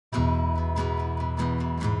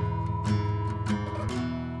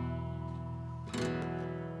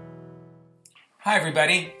Hi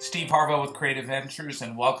everybody, Steve Harvill with Creative Ventures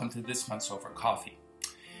and welcome to this month's Over Coffee.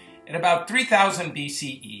 In about 3000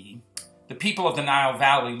 BCE, the people of the Nile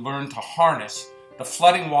Valley learned to harness the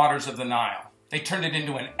flooding waters of the Nile. They turned it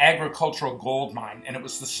into an agricultural gold mine, and it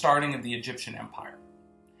was the starting of the Egyptian Empire.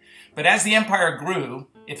 But as the empire grew,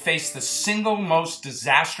 it faced the single most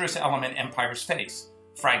disastrous element empires face: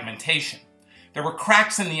 fragmentation. There were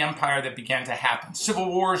cracks in the empire that began to happen. Civil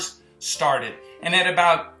wars started, and at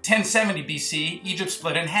about 1070 BC, Egypt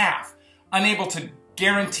split in half, unable to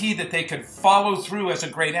guarantee that they could follow through as a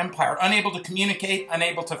great empire, unable to communicate,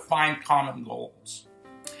 unable to find common goals.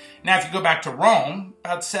 Now, if you go back to Rome,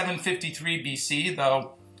 about 753 BC,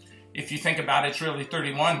 though if you think about it, it's really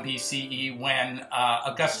 31 BCE when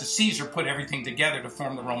Augustus Caesar put everything together to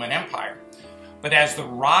form the Roman Empire. But as the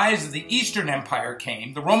rise of the Eastern Empire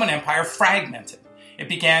came, the Roman Empire fragmented. It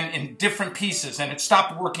began in different pieces and it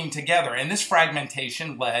stopped working together. And this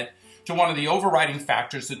fragmentation led to one of the overriding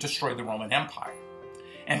factors that destroyed the Roman Empire.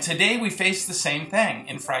 And today we face the same thing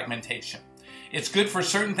in fragmentation. It's good for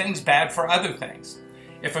certain things, bad for other things.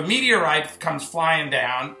 If a meteorite comes flying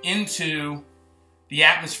down into the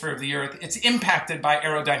atmosphere of the Earth, it's impacted by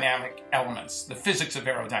aerodynamic elements, the physics of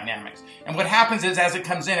aerodynamics. And what happens is, as it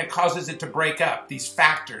comes in, it causes it to break up, these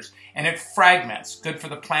factors, and it fragments. Good for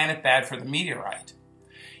the planet, bad for the meteorite.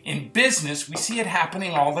 In business, we see it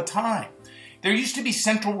happening all the time. There used to be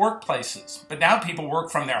central workplaces, but now people work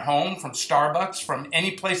from their home, from Starbucks, from any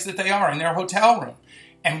place that they are, in their hotel room.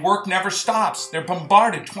 And work never stops. They're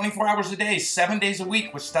bombarded 24 hours a day, 7 days a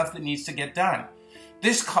week with stuff that needs to get done.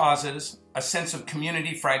 This causes a sense of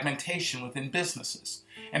community fragmentation within businesses.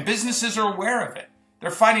 And businesses are aware of it. They're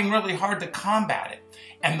fighting really hard to combat it.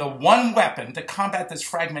 And the one weapon to combat this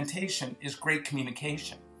fragmentation is great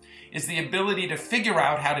communication. Is the ability to figure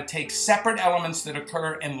out how to take separate elements that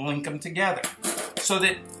occur and link them together. So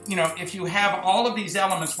that, if you have all of these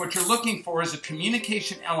elements, what you're looking for is a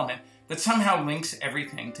communication element that somehow links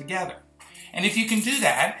everything together. And if you can do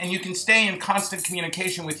that, and you can stay in constant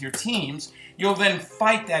communication with your teams, you'll then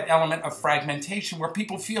fight that element of fragmentation where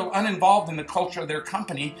people feel uninvolved in the culture of their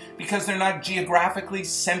company because they're not geographically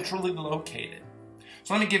centrally located.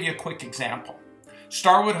 So let me give you a quick example.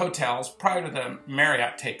 Starwood Hotels, prior to the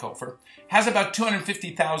Marriott takeover, has about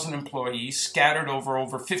 250,000 employees scattered over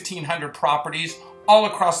 1,500 properties all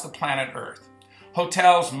across the planet Earth.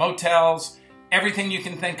 Hotels, motels, everything you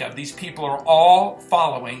can think of. These people are all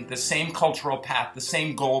following the same cultural path, the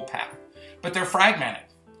same goal path, but they're fragmented.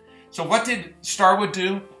 So what did Starwood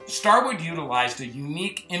do? Starwood utilized a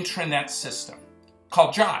unique intranet system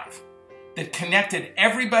called Jive that connected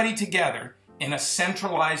everybody together in a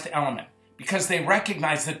centralized element, because they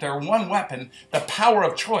recognized that their one weapon, the power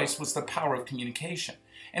of choice, was the power of communication.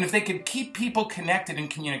 And if they could keep people connected in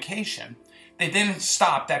communication, they then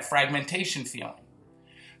stop that fragmentation feeling.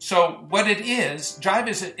 So what it is, Jive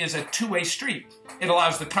is a two-way street. It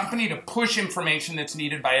allows the company to push information that's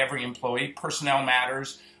needed by every employee, personnel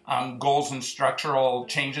matters, goals and structural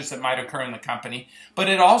changes that might occur in the company. But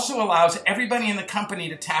it also allows everybody in the company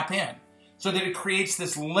to tap in so that it creates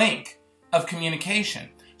this link of communication.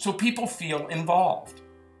 So people feel involved.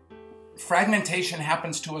 Fragmentation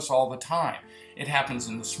happens to us all the time. It happens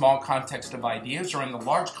in the small context of ideas or in the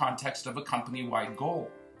large context of a company-wide goal.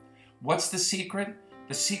 What's the secret?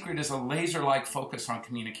 The secret is a laser-like focus on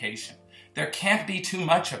communication. There can't be too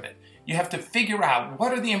much of it. You have to figure out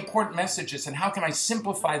what are the important messages and how can I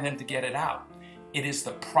simplify them to get it out. It is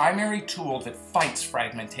the primary tool that fights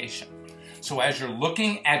fragmentation. So as you're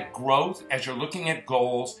looking at growth, as you're looking at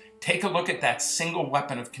goals, take a look at that single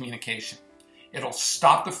weapon of communication. It'll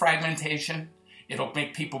stop the fragmentation, it'll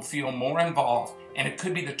make people feel more involved, and it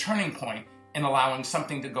could be the turning point in allowing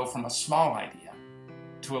something to go from a small idea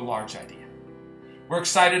to a large idea. We're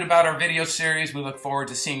excited about our video series. We look forward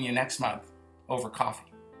to seeing you next month over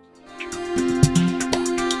coffee.